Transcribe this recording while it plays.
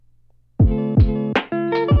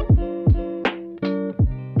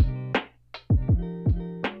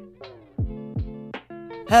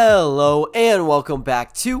Hello and welcome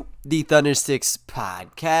back to the Thundersticks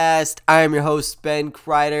podcast. I am your host, Ben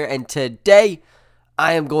Kreider, and today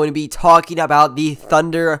I am going to be talking about the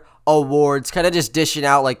Thunder Awards, kind of just dishing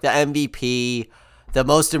out like the MVP, the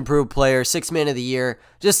most improved player, sixth man of the year,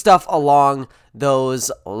 just stuff along those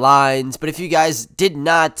lines. But if you guys did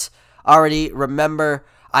not already remember,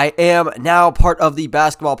 I am now part of the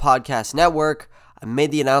Basketball Podcast Network. I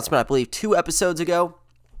made the announcement, I believe, 2 episodes ago.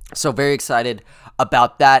 So very excited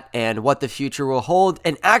about that and what the future will hold.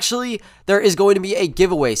 And actually, there is going to be a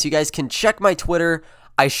giveaway, so you guys can check my Twitter.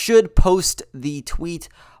 I should post the tweet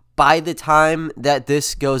by the time that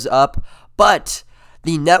this goes up, but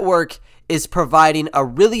the network is providing a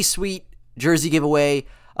really sweet jersey giveaway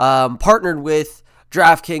partnered with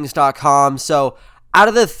DraftKings.com. So out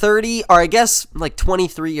of the 30, or I guess like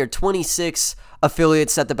 23 or 26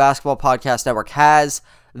 affiliates that the Basketball Podcast Network has,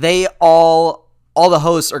 they all the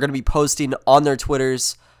hosts are going to be posting on their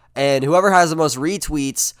Twitters, and whoever has the most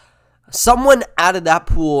retweets, someone out of that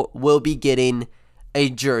pool will be getting a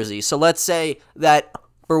jersey. So let's say that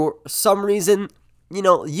for some reason,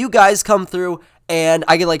 you guys come through and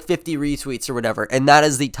I get like 50 retweets or whatever, and that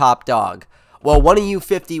is the top dog. Well, one of you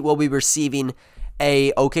 50 will be receiving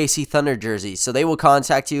a OKC Thunder jersey. So they will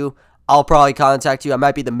contact you. I'll probably contact you. I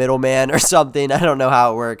might be the middleman or something. I don't know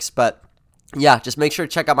how it works, but yeah, just make sure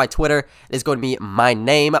to check out my Twitter. It is going to be my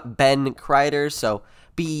name, Ben Kreider, so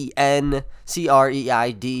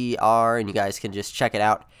BNCREIDR, and you guys can just check it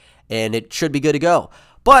out, and it should be good to go.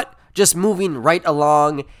 But just moving right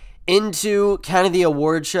along into kind of the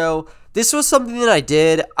award show, this was something that I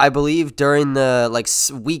did, I believe, during the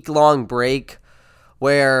week-long break,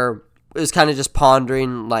 where it was kind of just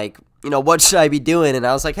pondering, what should I be doing? And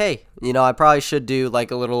I was like, hey, I probably should do like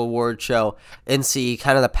a little award show and see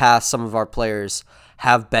kind of the path some of our players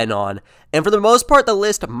have been on. And for the most part, the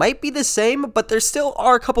list might be the same, but there still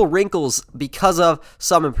are a couple wrinkles because of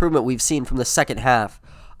some improvement we've seen from the second half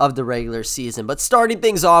of the regular season. But starting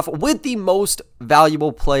things off with the Most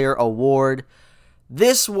Valuable Player award,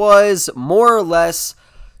 this was more or less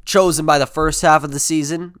chosen by the first half of the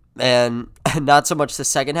season and not so much the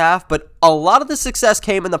second half, but a lot of the success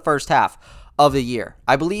came in the first half of the year.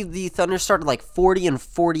 I believe the Thunder started like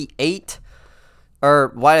 40-48,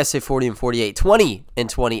 or why did I say 40-48?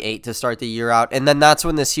 20-28 to start the year out, and then that's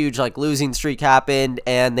when this huge losing streak happened,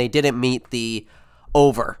 and they didn't meet the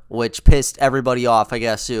over, which pissed everybody off, I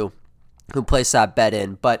guess, who placed that bet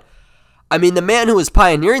in. But I mean, the man who was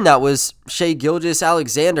pioneering that was Shai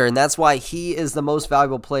Gilgeous-Alexander, and that's why he is the most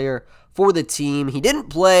valuable player for the team. He didn't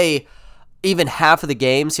play even half of the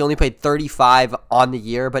games. He only played 35 on the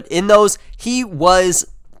year, but in those, he was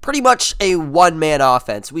pretty much a one-man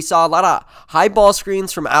offense. We saw a lot of high ball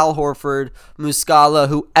screens from Al Horford, Muscala,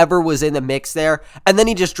 whoever was in the mix there, and then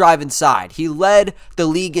he just drive inside. He led the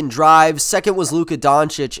league in drives. Second was Luka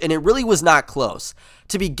Doncic, and it really was not close.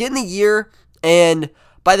 To begin the year, and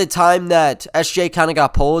by the time that SJ kind of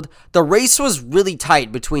got pulled, the race was really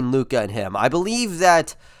tight between Luka and him. I believe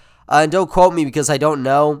that, and don't quote me because I don't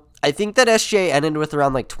know, I think that SJ ended with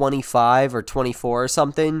around 25 or 24 or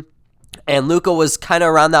something, and Luka was kind of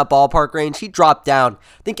around that ballpark range. He dropped down.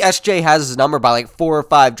 I think SJ has his number by 4 or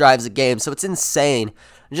 5 drives a game, so it's insane.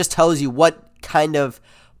 It just tells you what kind of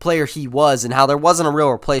player he was and how there wasn't a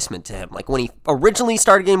real replacement to him. When he originally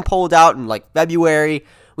started getting pulled out in February,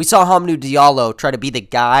 we saw Hamidou Diallo try to be the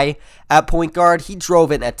guy at point guard. He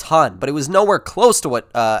drove in a ton, but it was nowhere close to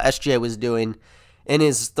what SJ was doing in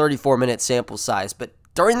his 34-minute sample size. But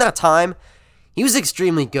during that time, he was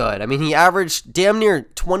extremely good. I mean, he averaged damn near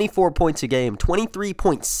 24 points a game,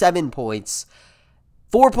 23.7 points,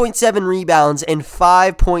 4.7 rebounds, and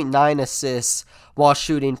 5.9 assists while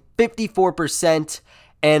shooting 54%.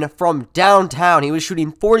 And from downtown, he was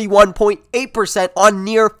shooting 41.8% on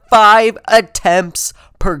near 5 attempts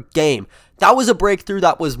per game. That was a breakthrough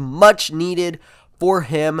that was much needed for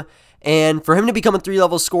him. And for him to become a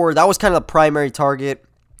 3-level scorer, that was kind of the primary target.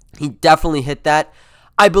 He definitely hit that.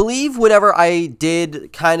 I believe whenever I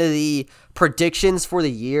did kind of the predictions for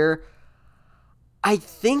the year, I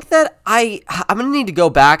think that I'm going to need to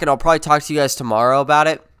go back, and I'll probably talk to you guys tomorrow about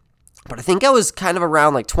it. But I think I was kind of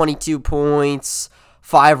around 22 points,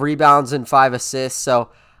 5 rebounds, and 5 assists.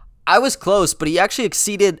 So I was close, but he actually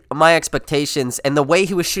exceeded my expectations, and the way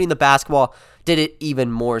he was shooting the basketball did it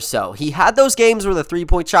even more so. He had those games where the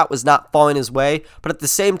three-point shot was not falling his way, but at the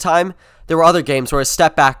same time, there were other games where his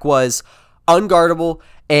step back was unguardable,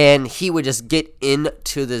 and he would just get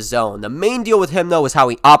into the zone. The main deal with him, though, was how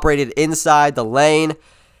he operated inside the lane.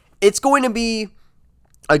 It's going to be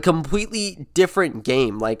a completely different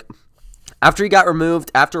game. After he got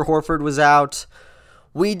removed, after Horford was out,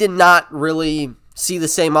 we did not really see the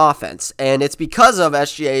same offense. And it's because of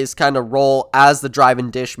SGA's kind of role as the drive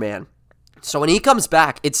and dish man. So when he comes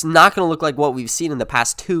back, it's not going to look like what we've seen in the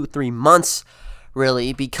past 2-3 months,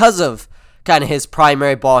 really, because of kind of his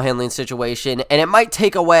primary ball handling situation. And it might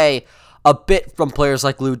take away a bit from players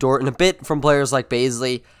like Lou Dort and a bit from players like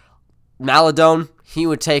Baisley. Maladone, he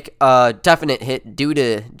would take a definite hit due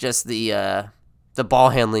to just the ball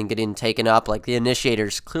handling getting taken up. Like, the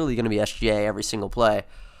initiator's clearly going to be SGA every single play.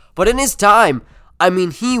 But in his time, I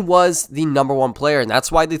mean, he was the number one player, and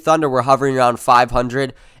that's why the Thunder were hovering around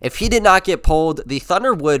 500. If he did not get pulled, the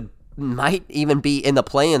Thunder might even be in the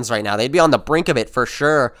play-ins right now. They'd be on the brink of it for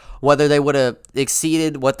sure. Whether they would have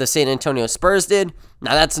exceeded what the San Antonio Spurs did,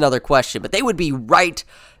 now that's another question. But they would be right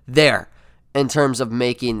there in terms of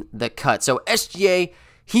making the cut. So SGA,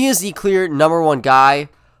 he is the clear number one guy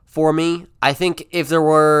for me. I think if there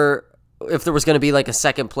was going to be like a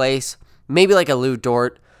second place, maybe like a Lou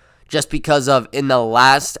Dort, just because of in the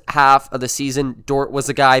last half of the season, Dort was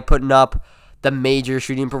the guy putting up the major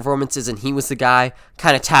shooting performances, and he was the guy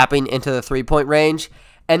kind of tapping into the three-point range.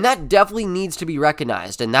 And that definitely needs to be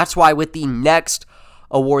recognized. And that's why with the next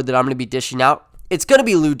award that I'm going to be dishing out, it's going to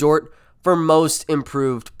be Lou Dort for most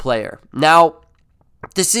improved player. Now,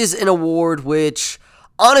 this is an award which,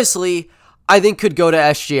 honestly, I think could go to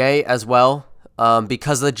SGA as well,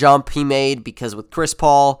 because of the jump he made, because with Chris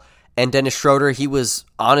Paul and Dennis Schroeder, he was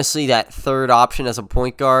honestly that third option as a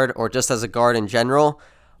point guard or just as a guard in general.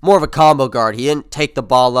 More of a combo guard. He didn't take the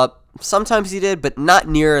ball up. Sometimes he did, but not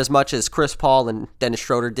near as much as Chris Paul and Dennis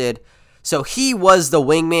Schroeder did. So he was the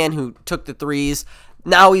wingman who took the threes.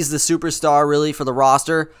 Now he's the superstar, really, for the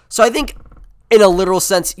roster. So I think in a literal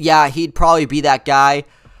sense, yeah, he'd probably be that guy.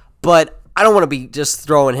 But I don't want to be just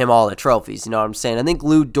throwing him all the trophies, you know what I'm saying? I think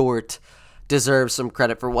Lou Dort deserves some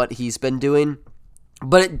credit for what he's been doing.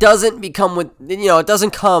 But it doesn't become it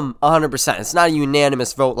doesn't come 100%. It's not a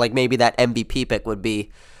unanimous vote like maybe that MVP pick would be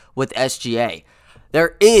with SGA.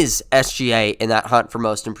 There is SGA in that hunt for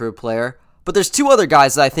most improved player, but there's two other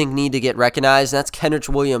guys that I think need to get recognized, and that's Kenrich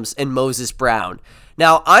Williams and Moses Brown.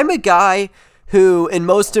 Now, I'm a guy who, in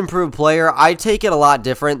most improved player, I take it a lot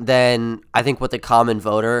different than I think what the common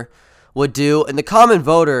voter would do. And the common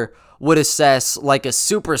voter would assess like a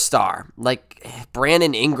superstar, like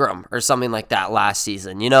Brandon Ingram or something like that last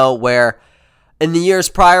season, where in the years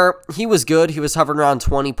prior, he was good. He was hovering around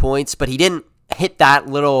 20 points, but he didn't hit that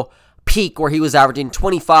little peak where he was averaging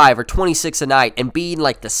 25 or 26 a night and being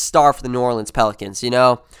like the star for the New Orleans Pelicans,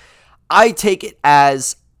 I take it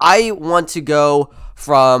as I want to go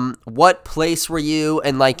from what place were you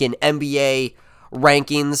in like in NBA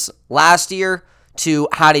rankings last year to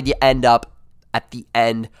how did you end up at the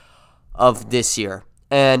end of this year.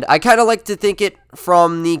 And I kind of like to think it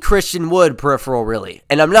from the Christian Wood peripheral, really.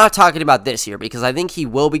 And I'm not talking about this year because I think he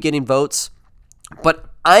will be getting votes. But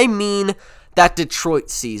I mean that Detroit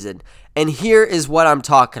season. And here is what I'm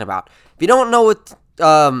talking about. If you don't know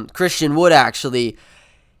what Christian Wood actually,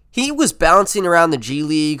 he was bouncing around the G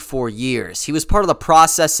League for years. He was part of the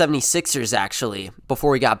Process 76ers, actually,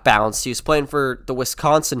 before he got bounced. He was playing for the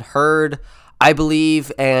Wisconsin Herd, I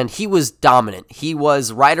believe, and he was dominant. He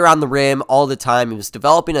was right around the rim all the time. He was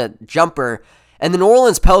developing a jumper, and the New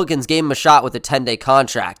Orleans Pelicans gave him a shot with a 10-day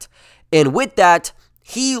contract. And with that,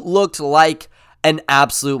 he looked like an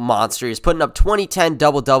absolute monster. He was putting up 20-10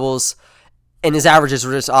 double-doubles, and his averages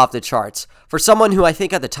were just off the charts. For someone who I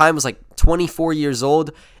think at the time was like 24 years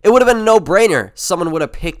old, it would have been a no-brainer. Someone would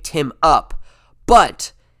have picked him up.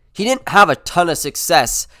 But he didn't have a ton of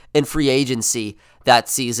success in free agency that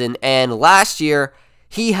season, and last year,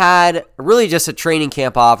 he had really just a training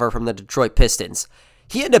camp offer from the Detroit Pistons.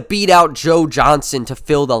 He had to beat out Joe Johnson to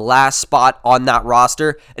fill the last spot on that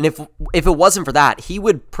roster, and if it wasn't for that, he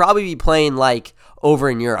would probably be playing like over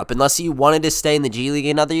in Europe, unless he wanted to stay in the G League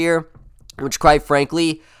another year, which quite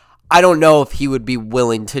frankly, I don't know if he would be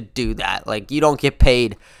willing to do that. Like, you don't get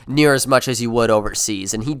paid near as much as you would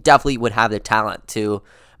overseas, and he definitely would have the talent to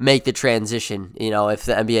make the transition, if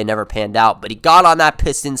the NBA never panned out. But he got on that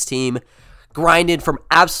Pistons team, grinded from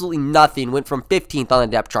absolutely nothing, went from 15th on the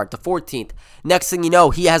depth chart to 14th. Next thing you know,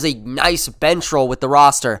 he has a nice bench role with the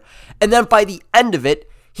roster. And then by the end of it,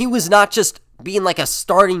 he was not just being like a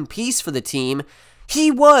starting piece for the team. He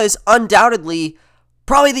was undoubtedly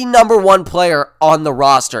probably the number one player on the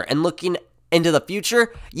roster. And looking into the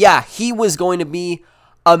future, yeah, he was going to be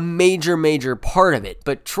a major part of it.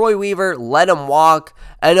 But Troy Weaver let him walk,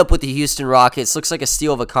 ended up with the Houston Rockets. Looks like a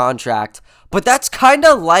steal of a contract. But that's kind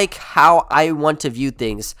of like how I want to view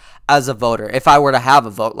things as a voter, if I were to have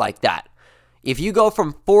a vote like that. If you go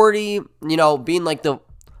from 40, being like the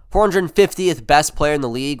 450th best player in the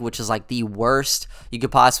league, which is like the worst you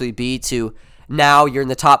could possibly be, to now you're in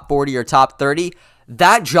the top 40 or top 30.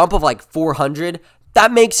 That jump of like 400,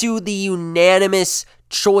 that makes you the unanimous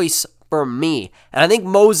choice for me. And I think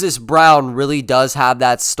Moses Brown really does have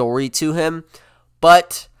that story to him.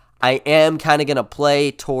 But I am kind of going to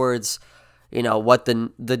play towards, what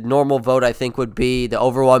the normal vote I think would be. The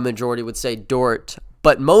overwhelming majority would say Dort.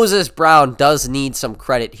 But Moses Brown does need some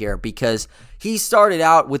credit here because he started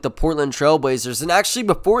out with the Portland Trailblazers, and actually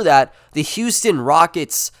before that, the Houston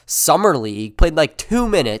Rockets Summer League, played like 2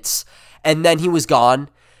 minutes, and then he was gone.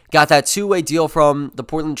 Got that two-way deal from the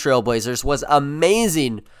Portland Trailblazers, was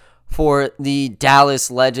amazing for the Dallas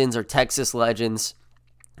Legends or Texas Legends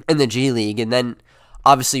in the G League, and then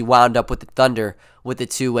obviously wound up with the Thunder with a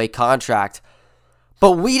two-way contract.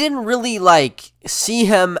 But we didn't really see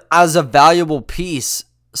him as a valuable piece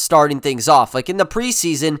starting things off. Like in the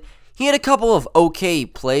preseason, he had a couple of okay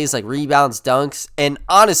plays, like rebounds, dunks, and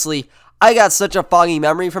honestly, I got such a foggy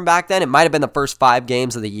memory from back then. It might have been the first 5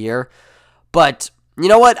 games of the year. But you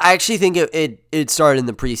know what? I actually think it started in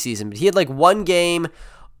the preseason. But he had one game,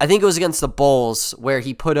 I think it was against the Bulls, where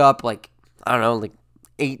he put up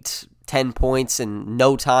 8, 10 points in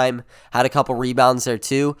no time. Had a couple rebounds there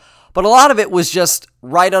too. But a lot of it was just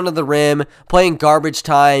right under the rim, playing garbage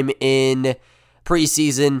time in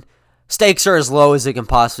preseason. Stakes are as low as it can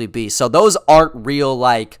possibly be. So those aren't real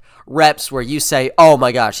reps where you say, oh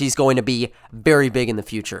my gosh, he's going to be very big in the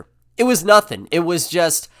future. It was nothing. It was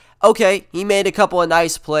just, okay, he made a couple of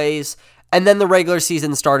nice plays, and then the regular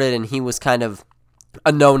season started and he was kind of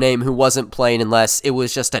a no-name who wasn't playing unless it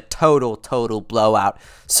was just a total blowout.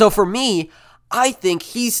 So for me, I think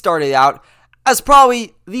he started out as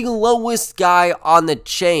probably the lowest guy on the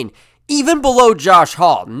chain, even below Josh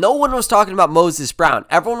Hall. No one was talking about Moses Brown.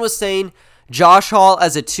 Everyone was saying Josh Hall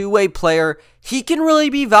as a two-way player, he can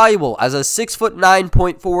really be valuable. As a 6'9"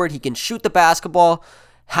 point forward, he can shoot the basketball,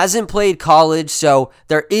 hasn't played college, so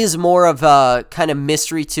there is more of a kind of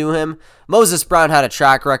mystery to him. Moses Brown had a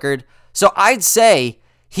track record, so I'd say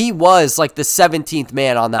he was the 17th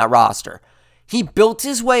man on that roster. He built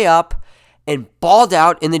his way up and balled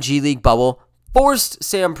out in the G League bubble, forced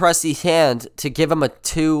Sam Presti's hand to give him a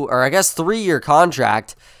 3-year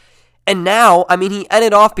contract. And now, he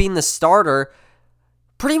ended off being the starter,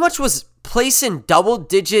 pretty much was placing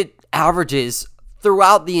double-digit averages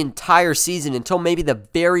throughout the entire season until maybe the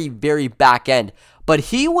very, very back end. But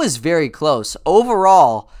he was very close.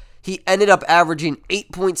 Overall, he ended up averaging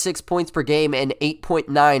 8.6 points per game and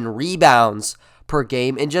 8.9 rebounds per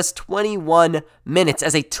game in just 21 minutes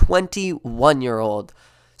as a 21-year-old.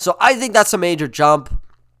 So I think that's a major jump.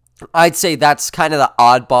 I'd say that's kind of the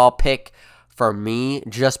oddball pick for me,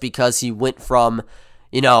 just because he went from,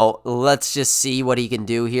 let's just see what he can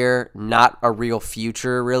do here, not a real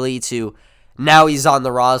future really, to now he's on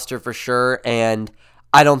the roster for sure, and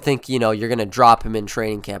I don't think, you're going to drop him in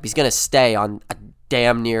training camp. He's going to stay on a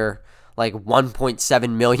damn near $1.7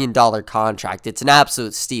 million contract. It's an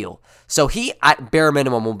absolute steal. So he, at bare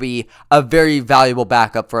minimum, will be a very valuable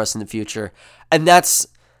backup for us in the future, and that's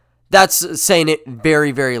saying it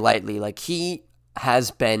very, very lightly. He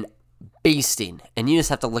has been beasting, and you just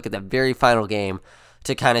have to look at the very final game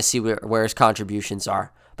to kind of see where his contributions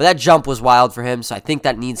are. But that jump was wild for him, so I think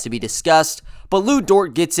that needs to be discussed. But Lou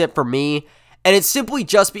Dort gets it for me, and it's simply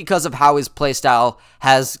just because of how his play style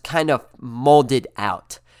has kind of molded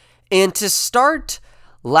out. And to start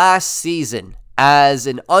last season as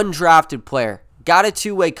an undrafted player, got a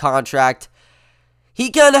two-way contract, he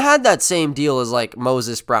kind of had that same deal as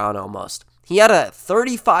Moses Brown almost. He had a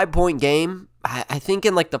 35-point game, I think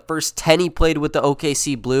in the first 10 he played with the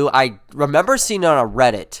OKC Blue. I remember seeing it on a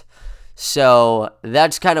Reddit. So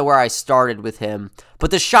that's kind of where I started with him.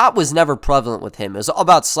 But the shot was never prevalent with him. It was all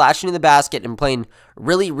about slashing in the basket and playing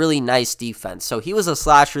really, really nice defense. So he was a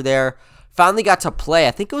slasher there. Finally got to play,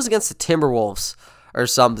 I think it was against the Timberwolves or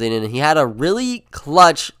something, and he had a really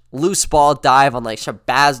clutch loose ball dive on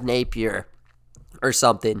Shabazz Napier or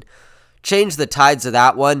something. Changed the tides of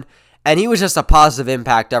that one, and he was just a positive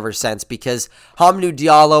impact ever since, because Hamidou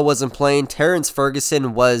Diallo wasn't playing. Terrence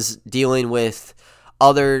Ferguson was dealing with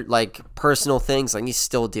other personal things. He's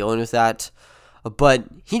still dealing with that, but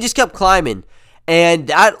he just kept climbing. And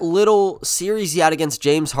that little series he had against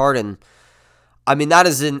James Harden, that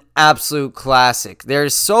is an absolute classic.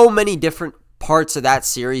 There's so many different parts of that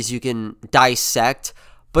series you can dissect,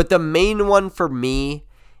 but the main one for me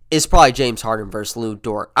is probably James Harden versus Lou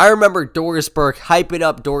Dort. I remember Doris Burke hyping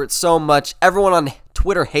up Dort so much. Everyone on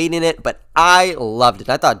Twitter hating it, but I loved it.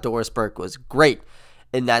 I thought Doris Burke was great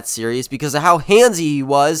in that series because of how handsy he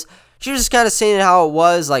was. She was just kind of saying how it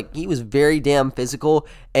was. He was very damn physical,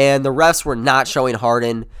 and the refs were not showing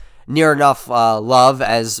Harden near enough love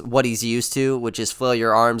as what he's used to, which is flail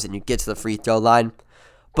your arms and you get to the free throw line.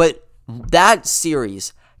 But that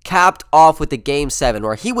series capped off with the Game 7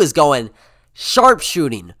 where he was going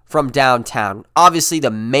sharpshooting from downtown. Obviously,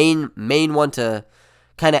 the main one to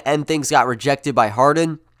kind of end things got rejected by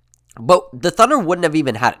Harden. But the Thunder wouldn't have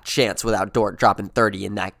even had a chance without Dort dropping 30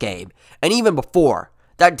 in that game. And even before,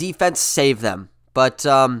 that defense saved them. But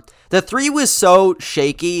the three was so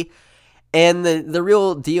shaky, and the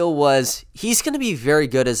real deal was he's going to be very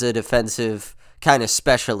good as a defensive kind of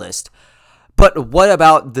specialist. But what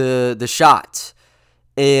about the shot?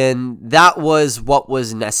 And that was what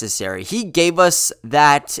was necessary. He gave us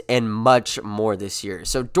that and much more this year.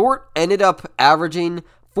 So Dort ended up averaging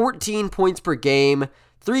 14 points per game,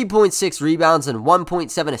 3.6 rebounds, and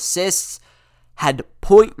 1.7 assists, had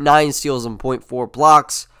 0.9 steals and 0.4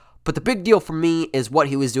 blocks. But the big deal for me is what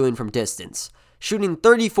he was doing from distance, shooting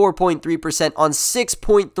 34.3% on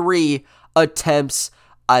 6.3 attempts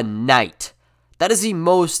a night. That is the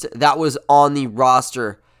most that was on the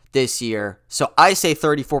roster this year. So I say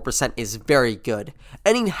 34% is very good.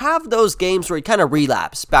 And he'd have those games where he kind of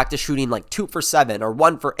relapse back to shooting like 2 for 7 or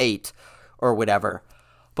 1 for 8 or whatever.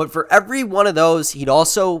 But for every one of those, he'd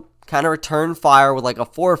also kind of return fire with like a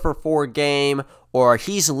 4 for 4 game, or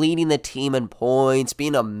he's leading the team in points,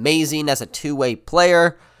 being amazing as a two-way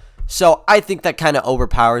player. So I think that kind of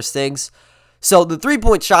overpowers things. So the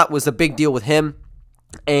three-point shot was the big deal with him,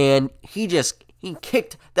 and he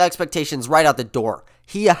kicked the expectations right out the door.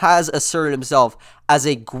 He has asserted himself as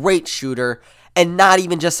a great shooter, and not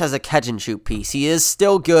even just as a catch-and-shoot piece. He is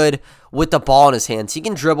still good with the ball in his hands. He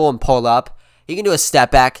can dribble and pull up. He can do a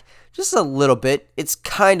step back just a little bit. It's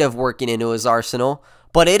kind of working into his arsenal,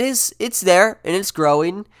 but it's there and it's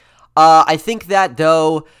growing. I think that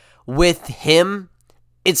though with him,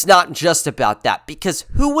 it's not just about that, because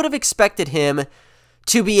who would have expected him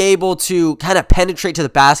to be able to kind of penetrate to the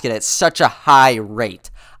basket at such a high rate?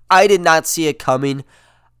 I did not see it coming.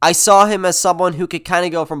 I saw him as someone who could kind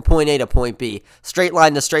of go from point A to point B, straight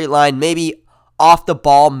line to straight line. Maybe off the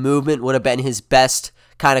ball movement would have been his best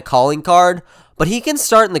kind of calling card, but he can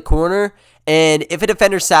start in the corner, and if a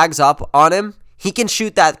defender sags up on him, he can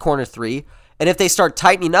shoot that corner three. And if they start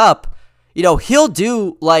tightening up, he'll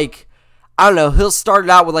do he'll start it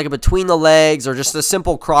out with like a between the legs or just a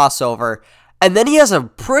simple crossover. And then he has a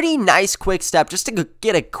pretty nice quick step just to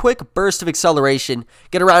get a quick burst of acceleration,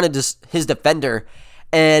 get around into his defender.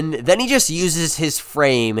 And then he just uses his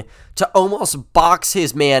frame to almost box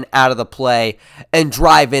his man out of the play and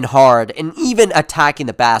drive in hard and even attacking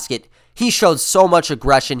the basket. He showed so much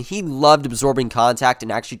aggression. He loved absorbing contact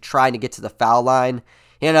and actually trying to get to the foul line.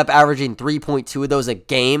 He ended up averaging 3.2 of those a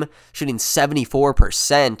game, shooting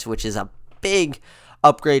 74%, which is a big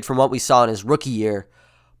upgrade from what we saw in his rookie year.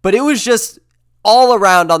 But it was just all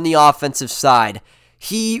around on the offensive side.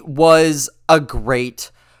 He was a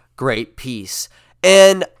great, great piece.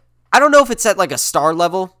 And I don't know if it's at like a star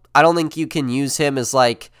level. I don't think you can use him as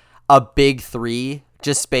like a big three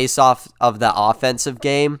just based off of the offensive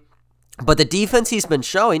game. But the defense he's been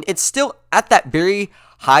showing, it's still at that very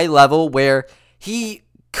high level where he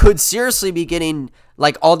could seriously be getting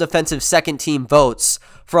like all defensive second team votes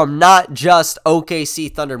from not just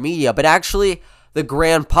OKC Thunder media, but actually the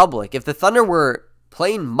grand public. If the Thunder were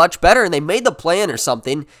playing much better and they made the plan or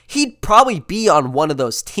something, he'd probably be on one of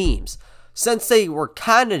those teams. Since they were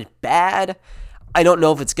kind of bad, I don't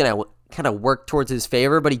know if it's going to kind of work towards his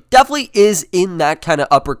favor, but he definitely is in that kind of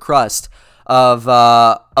upper crust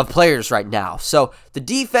of players right now. So the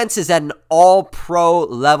defense is at an all-pro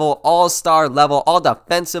level, all-star level,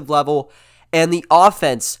 all-defensive level, and the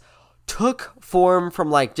offense took form from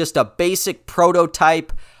like just a basic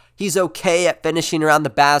prototype. He's okay at finishing around the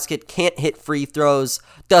basket, can't hit free throws,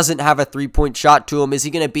 doesn't have a three-point shot to him. Is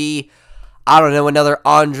he going to be, another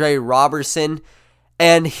Andre Robertson?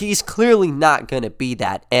 And he's clearly not going to be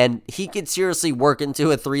that. And he could seriously work into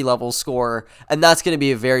a three-level scorer, and that's going to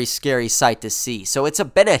be a very scary sight to see. So it's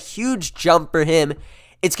been a huge jump for him.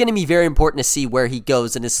 It's going to be very important to see where he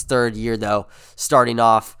goes in his third year, though, starting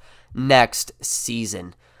off next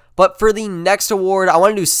season. But for the next award, I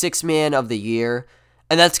want to do Sixth Man of the Year,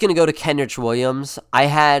 and that's going to go to Kenrich Williams. I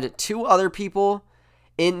had two other people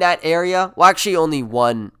in that area. Well, actually, only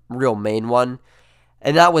one real main one,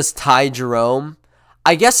 and that was Ty Jerome.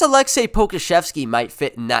 I guess Alexei Pokusevski might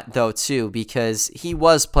fit in that, though, too, because he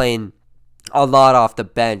was playing a lot off the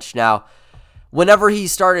bench. Now, whenever he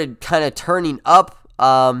started kind of turning up,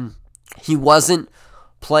 he wasn't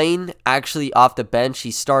playing actually off the bench. He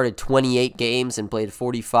started 28 games and played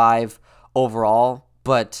 45 overall,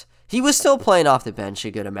 but he was still playing off the bench a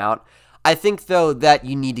good amount. I think, though, that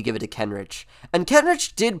you need to give it to Kenrich. And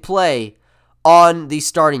Kenrich did play on the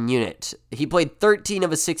starting unit. He played 13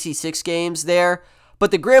 of his 66 games there,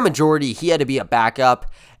 but the grand majority, he had to be a backup,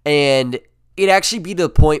 and it actually be to the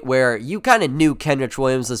point where you kind of knew Kenrich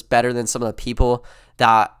Williams was better than some of the people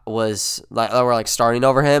that were starting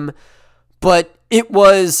over him, but it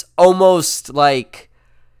was almost like,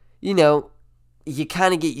 you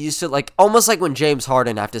kind of get used to it, like almost like when James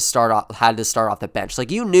Harden had to start off the bench.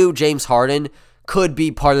 Like, you knew James Harden could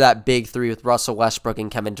be part of that big three with Russell Westbrook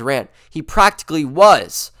and Kevin Durant. He practically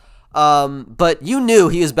was. But you knew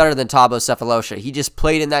he was better than Thabo Sefolosha. He just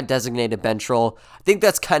played in that designated bench role. I think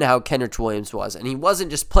that's kind of how Kenrich Williams was. And he wasn't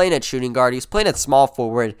just playing at shooting guard. He was playing at small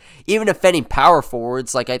forward, even defending power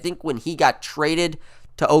forwards. Like, I think when he got traded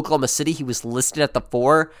to Oklahoma City, he was listed at the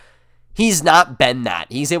 4. He's not been that.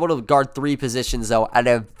 He's able to guard 3 positions, though, at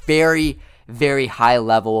a very, very high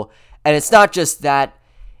level. And it's not just that.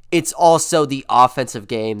 It's also the offensive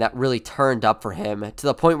game that really turned up for him to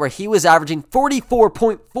the point where he was averaging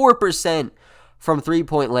 44.4% from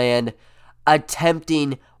three-point land,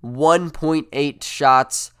 attempting 1.8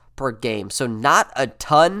 shots per game. So not a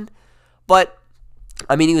ton, but,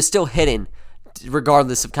 he was still hitting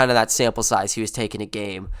regardless of kind of that sample size he was taking a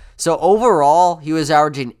game. So overall, he was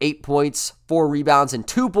averaging 8 points, 4 rebounds, and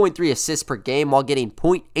 2.3 assists per game while getting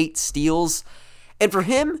 0.8 steals. And for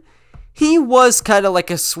him, he was kind of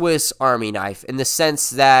like a Swiss Army knife in the sense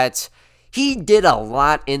that he did a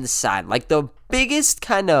lot inside. Like, the biggest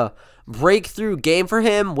kind of breakthrough game for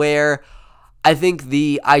him, where I think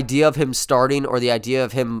the idea of him starting or the idea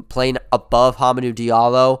of him playing above Hamidou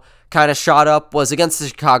Diallo kind of shot up, was against the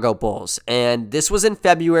Chicago Bulls. And this was in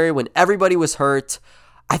February when everybody was hurt.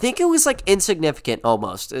 I think it was like insignificant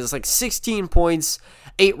almost. It was like 16 points,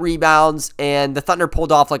 8 rebounds, and the Thunder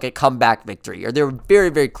pulled off like a comeback victory, or they were very,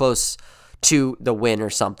 very close to the win or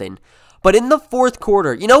something. But in the fourth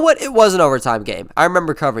quarter, you know what? It was an overtime game. I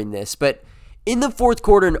remember covering this, but in the fourth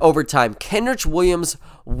quarter in overtime, Kenrich Williams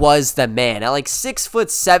was the man. At like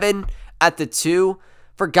 6'7" at the 2,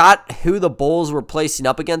 forgot who the Bulls were placing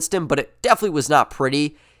up against him, but it definitely was not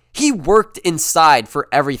pretty. He worked inside for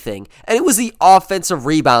everything, and it was the offensive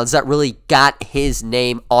rebounds that really got his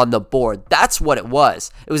name on the board. That's what it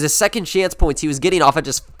was. It was the second chance points he was getting off of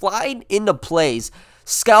just flying into plays,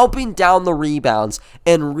 scalping down the rebounds,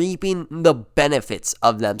 and reaping the benefits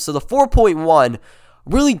of them. So the 4.1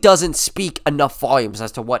 really doesn't speak enough volumes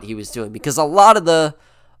as to what he was doing, because a lot of the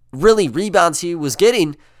really rebounds he was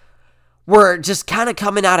getting were just kind of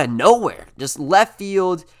coming out of nowhere, just left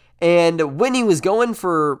field. And when he was going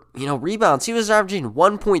for, rebounds, he was averaging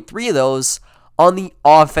 1.3 of those on the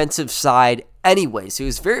offensive side anyways. He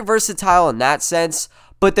was very versatile in that sense,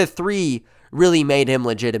 but the 3 really made him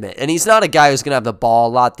legitimate. And he's not a guy who's going to have the ball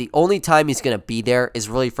a lot. The only time he's going to be there is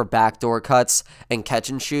really for backdoor cuts and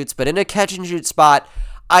catch and shoots. But in a catch and shoot spot,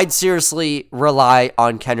 I'd seriously rely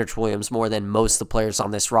on Kenrich Williams more than most of the players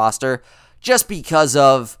on this roster, just because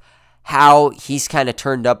of how he's kind of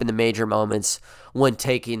turned up in the major moments when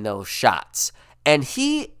taking those shots. And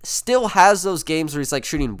he still has those games where he's like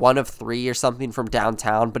shooting 1 of 3 or something from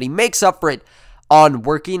downtown, but he makes up for it on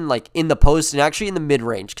working like in the post and actually in the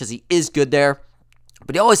mid-range, because he is good there.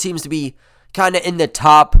 But he always seems to be kind of in the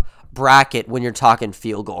top bracket when you're talking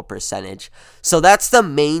field goal percentage. So that's the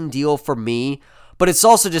main deal for me. But it's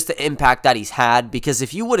also just the impact that he's had, because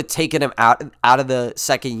if you would have taken him out of the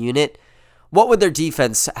second unit, what would their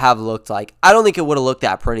defense have looked like? I don't think it would have looked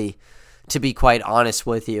that pretty, to be quite honest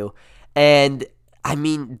with you. And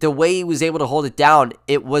the way he was able to hold it down,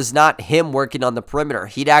 it was not him working on the perimeter.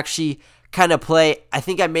 He'd actually kind of play, I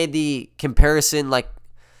think I made the comparison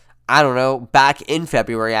back in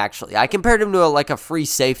February actually. I compared him to a free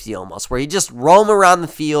safety almost, where he just roam around the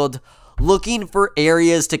field looking for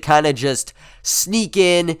areas to kind of just sneak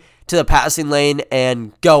in to the passing lane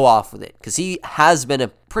and go off with it, because he has been a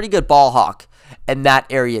pretty good ball hawk in that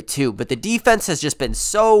area too. But the defense has just been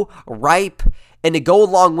so ripe, and to go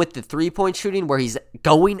along with the 3-point shooting where he's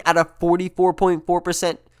going at a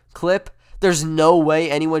 44.4% clip, there's no way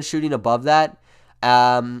anyone's shooting above that.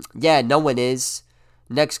 No one is.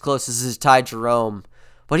 Next closest is Ty Jerome,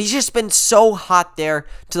 but he's just been so hot there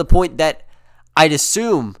to the point that I'd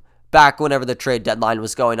assume back whenever the trade deadline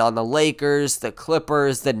was going on, the Lakers, the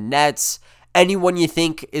Clippers, the Nets, anyone you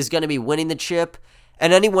think is going to be winning the chip,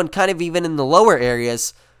 and anyone kind of even in the lower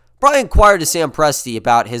areas, probably inquired to Sam Presti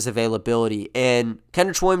about his availability. And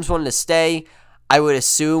Kenrich Williams wanted to stay. I would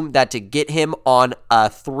assume that to get him on a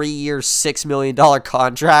 3-year, $6 million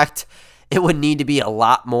contract, it would need to be a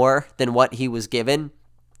lot more than what he was given.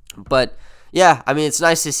 But yeah, it's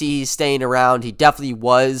nice to see he's staying around. He definitely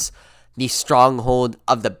was the stronghold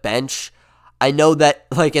of the bench. I know that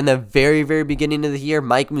like in the very, very beginning of the year,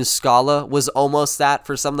 Mike Muscala was almost that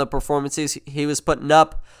for some of the performances he was putting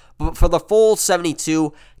up. But for the full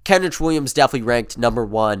 72, Kenrich Williams definitely ranked number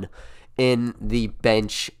 1 in the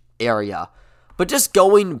bench area. But just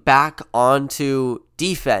going back onto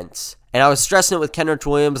defense, and I was stressing it with Kenrich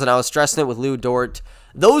Williams and I was stressing it with Lou Dort.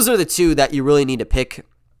 Those are the two that you really need to pick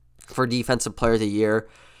for Defensive Player of the Year.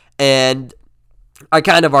 And I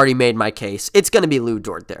kind of already made my case. It's going to be Lou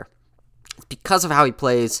Dort there. Because of how he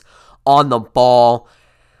plays on the ball.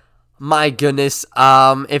 My goodness.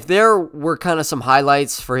 If there were kind of some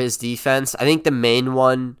highlights for his defense, I think the main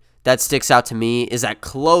one that sticks out to me is that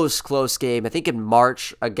close game, I think in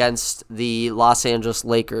March against the Los Angeles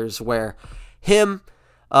Lakers, where he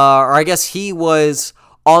was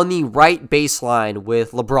on the right baseline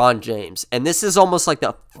with LeBron James. And this is almost like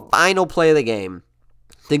the final play of the game.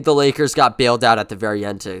 I think the Lakers got bailed out at the very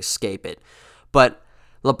end to escape it. But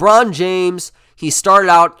LeBron James, he started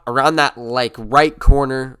out around that like right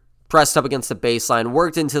corner, pressed up against the baseline,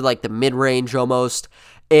 worked into like the mid-range almost,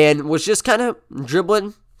 and was just kind of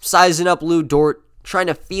dribbling, sizing up Lou Dort, trying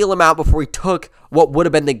to feel him out before he took what would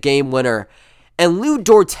have been the game winner. And Lou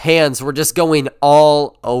Dort's hands were just going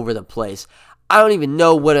all over the place. I don't even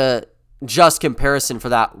know what a just comparison for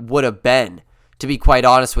that would have been, to be quite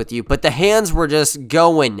honest with you. But the hands were just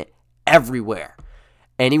going everywhere.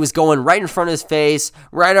 And he was going right in front of his face,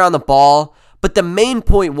 right around the ball. But the main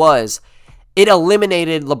point was, it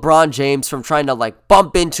eliminated LeBron James from trying to like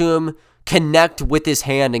bump into him, connect with his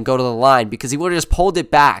hand, and go to the line, because he would have just pulled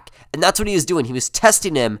it back. And that's what he was doing. He was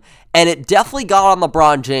testing him, and it definitely got on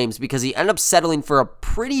LeBron James because he ended up settling for a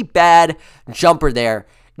pretty bad jumper there.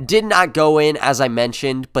 Did not go in, as I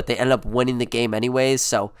mentioned, but they ended up winning the game anyways,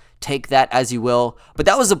 so take that as you will. But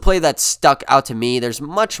that was a play that stuck out to me. There's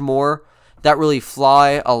much more that really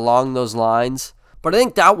fly along those lines, but I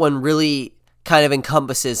think that one really kind of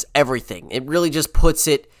encompasses everything. It really just puts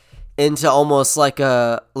it into almost like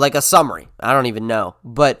a summary. I don't even know.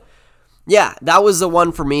 But yeah, that was the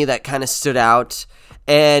one for me that kind of stood out.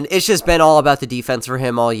 And it's just been all about the defense for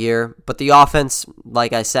him all year. But the offense,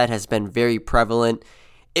 like I said, has been very prevalent.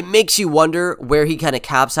 It makes you wonder where he kind of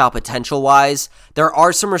caps out potential-wise. There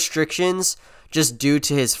are some restrictions just due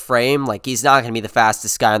to his frame. Like, he's not going to be the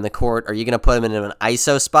fastest guy on the court. Are you going to put him in an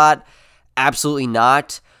ISO spot? Absolutely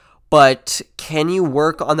not. But can you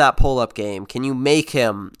work on that pull-up game? Can you make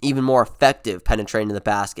him even more effective penetrating the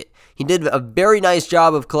basket? He did a very nice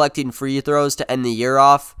job of collecting free throws to end the year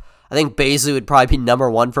off. I think Bazley would probably be number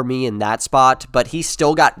 1 for me in that spot, but he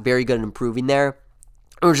still got very good at improving there.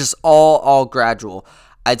 It was just all gradual,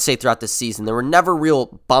 I'd say, throughout the season. There were never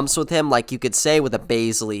real bumps with him like you could say with a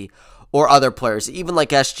Bazley or other players, even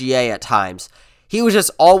like SGA at times. He was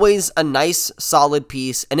just always a nice, solid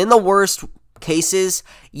piece, and in the worst cases,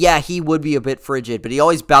 yeah, he would be a bit frigid, but he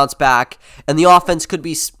always bounced back, and the offense could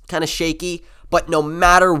be kind of shaky, but no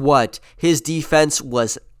matter what, his defense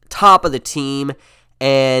was top of the team,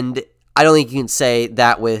 and I don't think you can say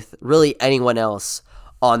that with really anyone else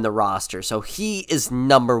on the roster. So he is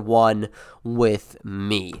number 1 with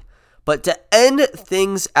me. But to end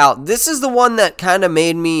things out, this is the one that kind of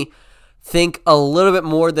made me think a little bit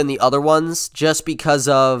more than the other ones, just because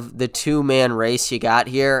of the 2-man race you got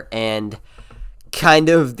here, and kind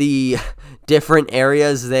of the different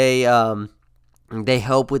areas they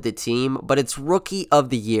help with the team. But it's Rookie of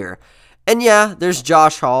the Year. And yeah, there's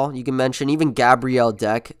Josh Hall, you can mention. Even Gabriel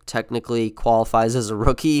Deck technically qualifies as a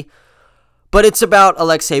rookie. But it's about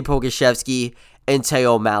Aleksej Pokusevski and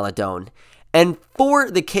Teo Maledon. And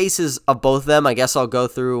for the cases of both of them, I guess I'll go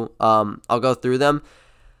through them.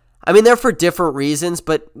 I mean, they're for different reasons,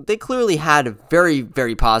 but they clearly had very,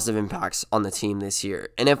 very positive impacts on the team this year.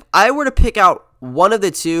 And if I were to pick out one of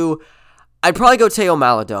the two, I'd probably go Teo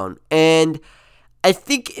Maledon. And I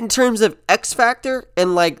think in terms of X Factor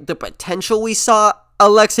and like the potential we saw,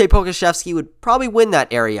 Aleksej Pokusevski would probably win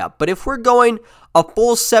that area. But if we're going a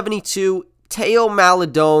full 72, Teo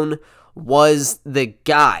Maledon was the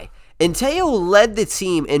guy. And Teo led the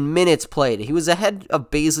team in minutes played. He was ahead of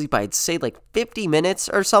Bazley by, I'd say, like 50 minutes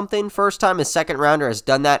or something. First time a second rounder has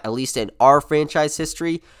done that, at least in our franchise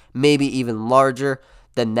history. Maybe even larger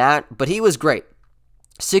than that. But he was great.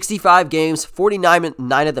 65 games, 49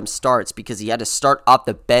 of them starts, because he had to start off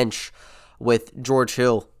the bench with George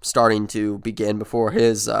Hill starting to begin before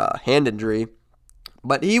his hand injury.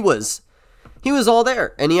 But he was all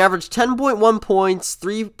there, and he averaged 10.1 points,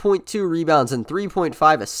 3.2 rebounds, and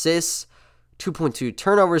 3.5 assists, 2.2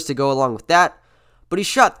 turnovers to go along with that. But he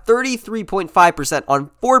shot 33.5%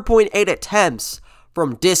 on 4.8 attempts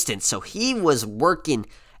from distance, so he was working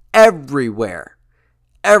everywhere.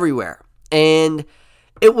 everywhere. And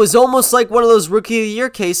it was almost like one of those Rookie of the Year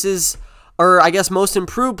cases, or I guess most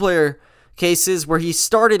improved player cases, where he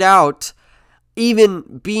started out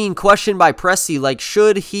even being questioned by Presti, like,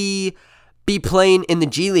 should he be playing in the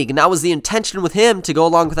G League? And that was the intention with him, to go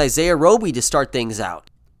along with Isaiah Roby to start things out.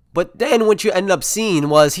 But then what you ended up seeing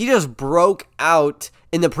was he just broke out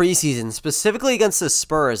in the preseason, specifically against the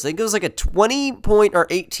Spurs. I think it was like a 20-point or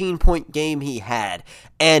 18-point game he had.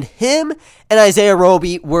 And him and Isaiah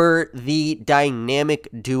Roby were the dynamic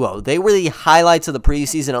duo. They were the highlights of the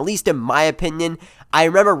preseason, at least in my opinion. I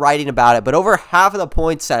remember writing about it, but over half of the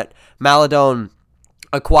points that Maledon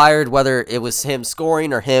acquired, whether it was him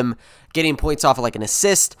scoring or him getting points off of like an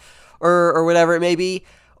assist or whatever it may be,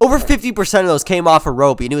 over 50% of those came off of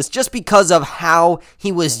Roby, and it was just because of how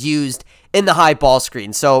he was used in the high ball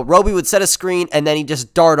screen. So Roby would set a screen, and then he'd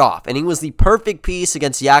just dart off, and he was the perfect piece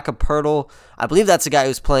against Jakob Poeltl. I believe that's the guy who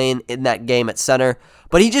was playing in that game at center,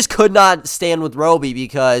 but he just could not stand with Roby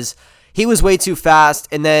because he was way too fast,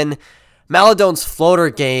 and then Maledon's floater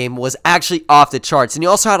game was actually off the charts, and he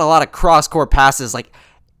also had a lot of cross-court passes,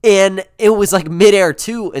 and it was like midair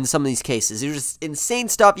too in some of these cases. It was just insane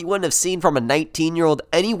stuff you wouldn't have seen from a 19-year-old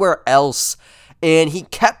anywhere else. And he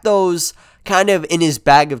kept those kind of in his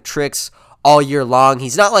bag of tricks all year long.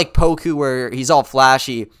 He's not like Poku where he's all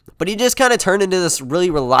flashy, but he just kind of turned into this really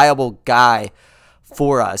reliable guy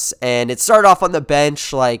for us. And it started off on the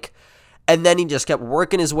bench, and then he just kept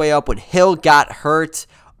working his way up. When Hill got hurt,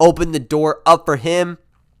 opened the door up for him,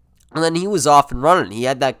 and then he was off and running. He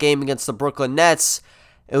had that game against the Brooklyn Nets.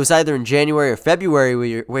 It was either in January or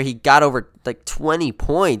February where he got over 20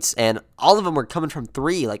 points, and all of them were coming from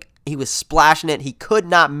three. He was splashing it. He could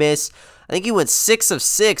not miss. I think he went 6 of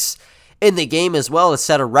 6 in the game as well to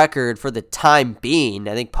set a record for the time being.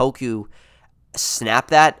 I think Poku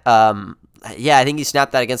snapped that. I think he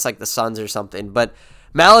snapped that against the Suns or something. But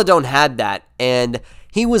Maledon had that, and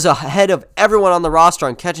he was ahead of everyone on the roster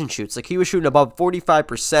on catch and shoots. He was shooting above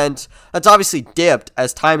 45%. That's obviously dipped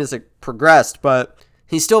as time has progressed, but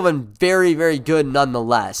he's still been very, very good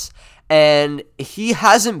nonetheless. And he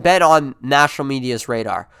hasn't been on national media's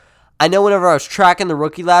radar. I know whenever I was tracking the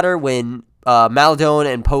rookie ladder, when Maledon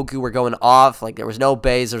and Poku were going off, there was no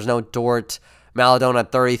Bays, there was no Dort. Maledon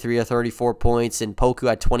had 33 or 34 points, and Poku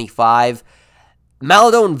had 25.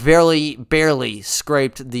 Maledon barely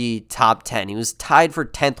scraped the top 10. He was tied for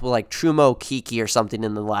 10th with Trumo Kiki or something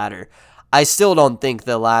in the ladder. I still don't think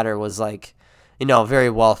the ladder was very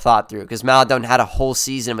well thought through, because Maledon had a whole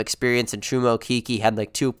season of experience, and Trumo Kiki had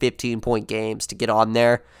 2 15-point games to get on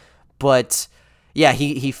there. But yeah,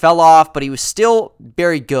 he fell off, but he was still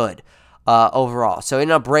very good overall. So he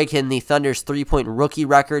ended up breaking the Thunder's 3-point rookie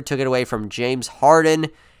record, took it away from James Harden,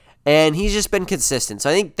 and he's just been consistent.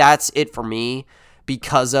 So I think that's it for me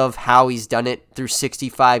because of how he's done it through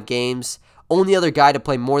 65 games. Only other guy to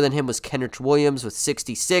play more than him was Kenrich Williams with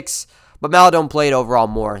 66, but Maledon played overall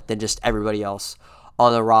more than just everybody else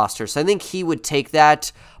on the roster. So I think he would take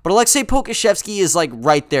that. But Aleksej Pokusevski is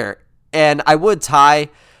right there. And I would tie,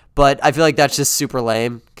 but I feel that's just super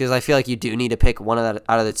lame, because I feel you do need to pick one of that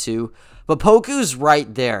out of the two. But Poku's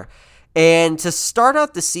right there. And to start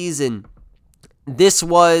out the season, this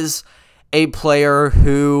was a player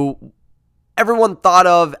who everyone thought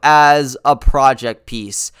of as a project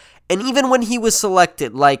piece. And even when he was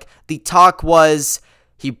selected, the talk was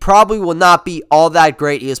he probably will not be all that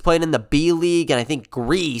great. He was playing in the B League, and I think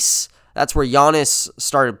Greece. That's where Giannis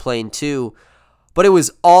started playing too. But it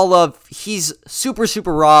was all of, he's super,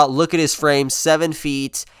 super raw. Look at his frame, 7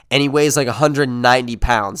 feet, and he weighs 190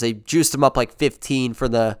 pounds. They juiced him up 15 for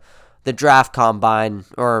the draft combine,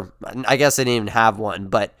 or I guess they didn't even have one.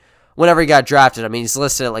 But whenever he got drafted, he's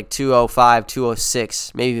listed at 205,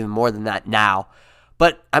 206, maybe even more than that now.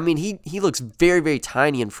 But, he looks very, very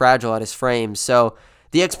tiny and fragile at his frame. So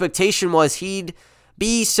the expectation was he'd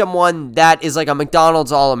be someone that is a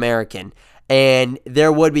McDonald's All-American, and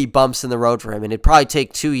there would be bumps in the road for him, and it'd probably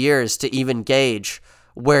take 2 years to even gauge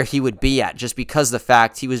where he would be at, just because of the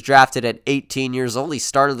fact he was drafted at 18 years old. He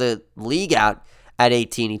started the league out at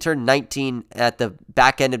 18. He turned 19 at the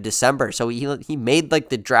back end of December, so he made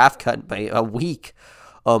the draft cut by a week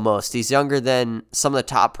almost. He's younger than some of the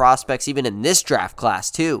top prospects even in this draft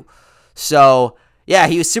class too. So yeah,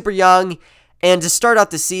 he was super young. And to start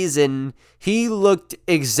out the season, he looked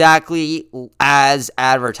exactly as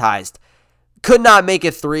advertised. Could not make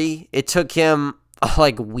a 3. It took him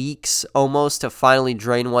weeks almost to finally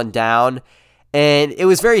drain one down. And it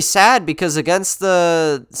was very sad, because against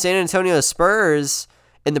the San Antonio Spurs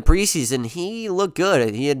in the preseason, he looked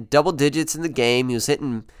good. He had double digits in the game. He was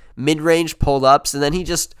hitting mid-range pull-ups, and then he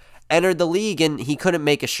just entered the league and he couldn't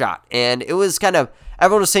make a shot. And it was kind of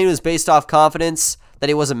everyone was saying it was based off confidence that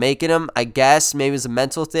he wasn't making them. I guess maybe it was a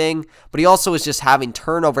mental thing, but he also was just having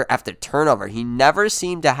turnover after turnover. He never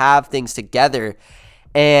seemed to have things together,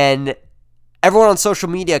 and everyone on social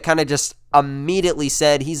media kind of just immediately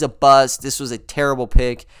said he's a bust. This was a terrible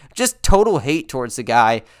pick. Just total hate towards the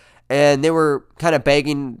guy. And they were kind of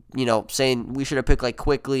begging, saying we should have picked like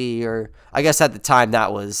Quickly, or I guess at the time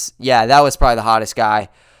that was probably the hottest guy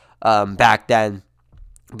back then.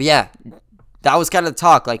 But yeah, that was kind of the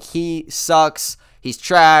talk. Like, he sucks. He's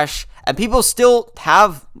trash. And people still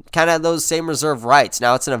have kind of those same reserve rights.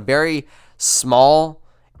 Now, it's in a very small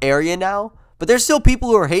area now, but there's still people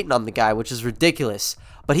who are hating on the guy, which is ridiculous.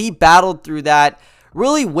 But he battled through that,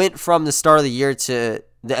 really went from the start of the year to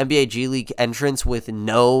the NBA G League entrance with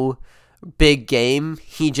no big game.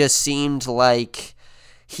 He just seemed like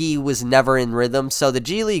he was never in rhythm. So the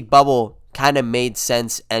G League bubble kind of made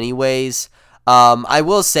sense anyways. I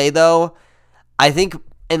will say, though, I think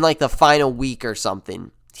in like the final week or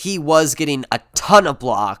something, he was getting a ton of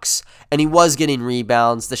blocks and he was getting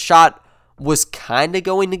rebounds. The shot was kind of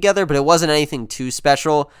going together, but it wasn't anything too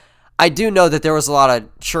special. I do know that there was a lot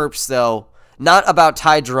of chirps, though, not about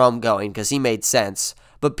Ty Jerome going, because he made sense,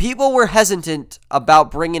 but people were hesitant about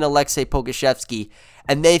bringing Aleksej Pokusevski,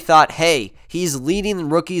 and they thought, hey, he's leading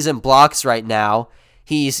rookies in blocks right now.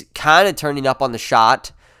 He's kind of turning up on the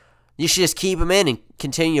shot. You should just keep him in and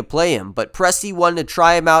continue to play him. But Presti wanted to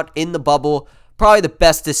try him out in the bubble. Probably the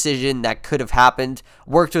best decision that could have happened.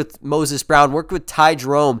 Worked with Moses Brown, worked with Ty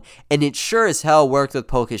Jerome, and it sure as hell worked with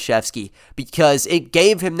Pokusevski, because it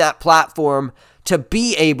gave him that platform to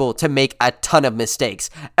be able to make a ton of mistakes.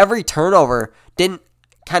 Every turnover didn't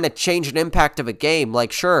kind of change an impact of a game.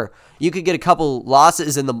 Like, sure, you could get a couple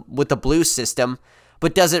losses with the blue system,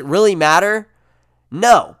 but does it really matter?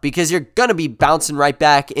 No, because you're going to be bouncing right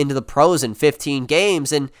back into the pros in 15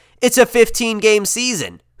 games, and it's a 15-game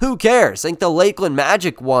season. Who cares? I think the Lakeland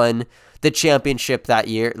Magic won the championship that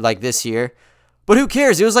year, like this year, but who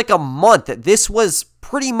cares? It was like a month. This was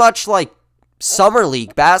pretty much like summer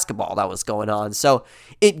league basketball that was going on, so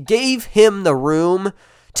it gave him the room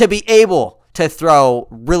to be able to throw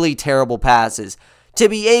really terrible passes, to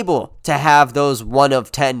be able to have those 1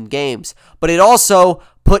 of 10 games, but it also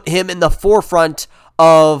put him in the forefront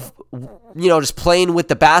of, just playing with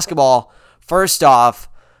the basketball first off,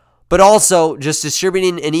 but also just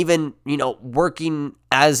distributing and even, working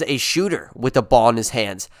as a shooter with the ball in his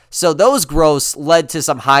hands. So those growths led to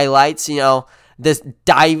some highlights, this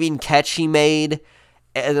diving catch he made,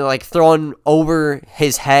 and like throwing over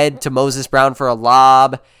his head to Moses Brown for a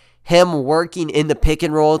lob, him working in the pick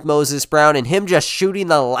and roll with Moses Brown, and him just shooting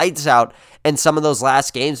the lights out in some of those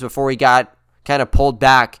last games before he got kind of pulled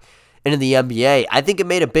back into the NBA. I think it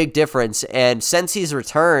made a big difference, and since he's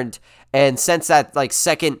returned, and since that like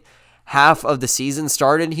second half of the season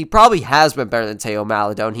started, he probably has been better than Theo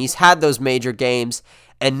Maledon. He's had those major games,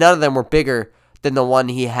 and none of them were bigger than the one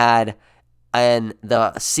he had in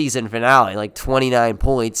the season finale. Like 29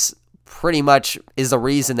 points pretty much is the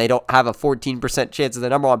reason they don't have a 14% chance of the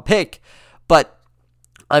number 1 pick. But,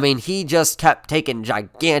 I mean, he just kept taking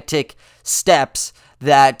gigantic steps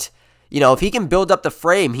that, if he can build up the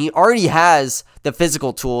frame, he already has the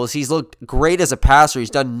physical tools. He's looked great as a passer. He's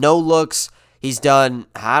done no looks. He's done,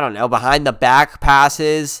 behind the back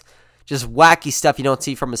passes, just wacky stuff you don't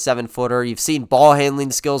see from a 7-footer. You've seen ball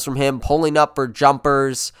handling skills from him, pulling up for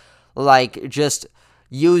jumpers, like just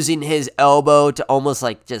using his elbow to almost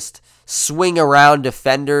like just swing around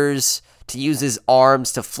defenders, to use his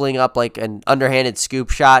arms to fling up like an underhanded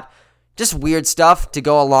scoop shot. Just weird stuff to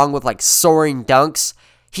go along with like soaring dunks.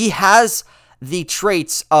 He has the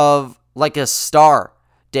traits of like a star,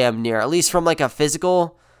 damn near, at least from like a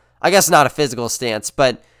physical, I guess not a physical stance,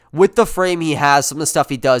 but with the frame he has, some of the stuff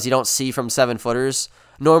he does you don't see from 7-footers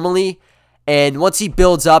normally. And once he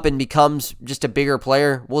builds up and becomes just a bigger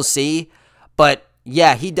player, we'll see. But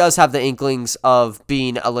yeah, he does have the inklings of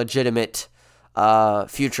being a legitimate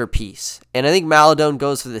future piece. And I think Maledon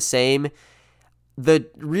goes for the same. The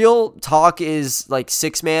real talk is like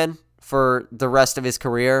 6-man for the rest of his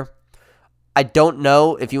career. I don't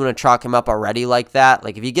know if you want to chalk him up already like that.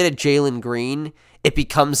 Like if you get a Jalen Green, it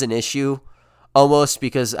becomes an issue almost,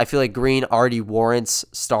 because I feel like Green already warrants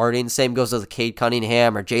starting. Same goes with Cade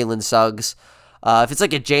Cunningham or Jalen Suggs. If it's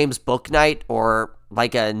like a James Bouknight or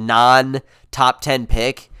like a non-top 10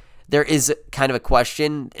 pick, there is kind of a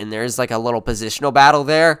question, and there's like a little positional battle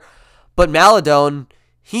there. But Maledon,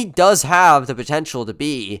 he does have the potential to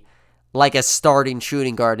be like a starting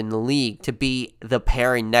shooting guard in the league, to be the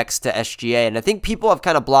pairing next to SGA. And I think people have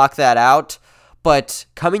kind of blocked that out. But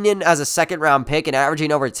coming in as a second-round pick and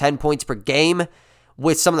averaging over 10 points per game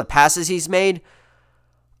with some of the passes he's made,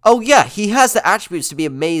 Oh, yeah, he has the attributes to be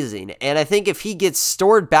amazing. And I think if he gets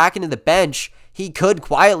stored back into the bench, he could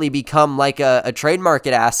quietly become like a trade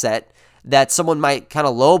market asset that someone might kind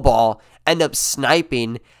of lowball, end up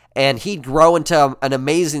sniping, and he'd grow into an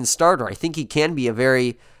amazing starter. I think he can be a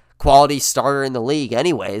very quality starter in the league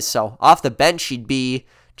anyways. So off the bench, he'd be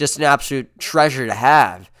just an absolute treasure to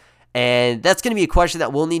have. And that's going to be a question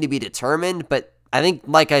that will need to be determined. But I think,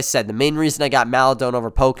 like I said, the main reason I got Maladon over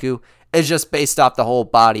Poku is just based off the whole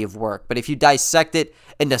body of work. But if you dissect it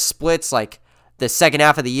into splits, like the second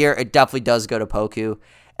half of the year, it definitely does go to Poku.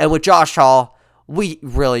 And with Josh Hall, we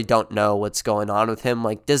really don't know what's going on with him.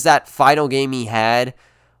 Like, does that final game he had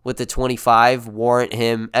with the 25 warrant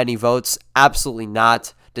him any votes? Absolutely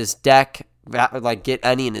not. Does Deck get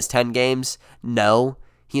any in his 10 games? No.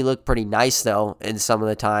 He looked pretty nice, though, in some of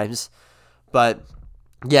the times. But,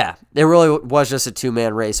 yeah, it really was just a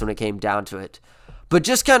two-man race when it came down to it. But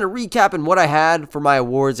just kind of recapping what I had for my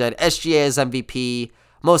awards, I had SGA as MVP,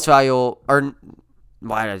 most valuable, or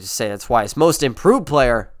why did I just say that's twice? Most improved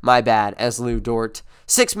player, my bad, as Lou Dort.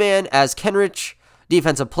 Sixth man as Kenrich.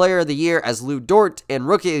 Defensive player of the year as Lou Dort. And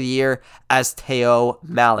rookie of the year as Theo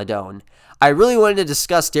Maladon. I really wanted to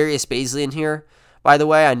discuss Darius Bazley in here. By the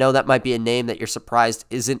way, I know that might be a name that you're surprised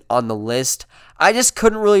isn't on the list. I just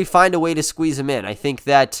couldn't really find a way to squeeze him in. I think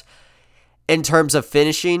that in terms of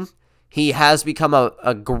finishing, he has become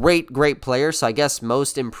a great player. So I guess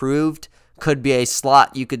most improved could be a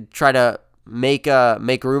slot you could try to make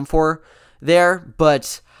room for there.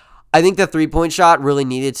 But I think the three-point shot really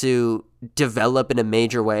needed to develop in a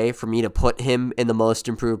major way for me to put him in the most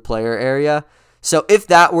improved player area. So if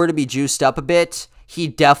that were to be juiced up a bit, he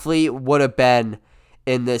definitely would have been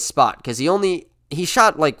in this spot because he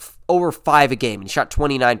shot like over 5 a game and he shot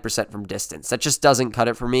 29% from distance. That just doesn't cut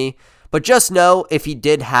it for me. But just know if he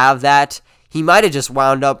did have that, he might have just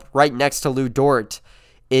wound up right next to Lou Dort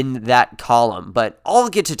in that column. But I'll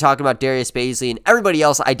get to talking about Darius Bazley and everybody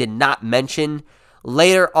else I did not mention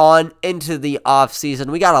later on into the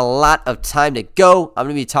offseason. We got a lot of time to go. I'm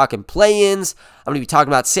going to be talking play-ins. I'm going to be talking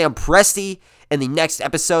about Sam Presti in the next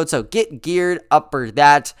episode, so get geared up for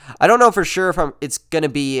that. I don't know for sure if it's going to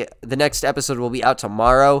be, the next episode will be out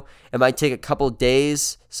tomorrow. It might take a couple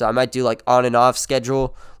days, so I might do like on and off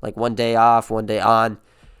schedule, like one day off, one day on.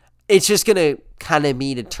 It's just going to kind of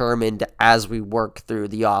be determined as we work through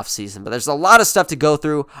the off season, but there's a lot of stuff to go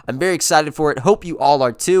through. I'm very excited for it. Hope you all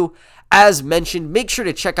are too. As mentioned, make sure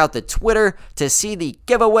to check out the Twitter to see the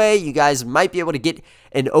giveaway. You guys might be able to get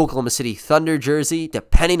an Oklahoma City Thunder jersey,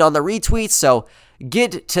 depending on the retweets. So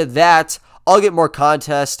get to that. I'll get more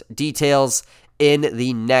contest details in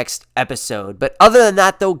the next episode. But other than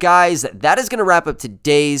that, though, guys, that is going to wrap up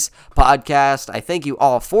today's podcast. I thank you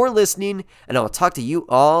all for listening, and I will talk to you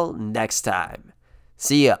all next time.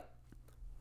 See ya.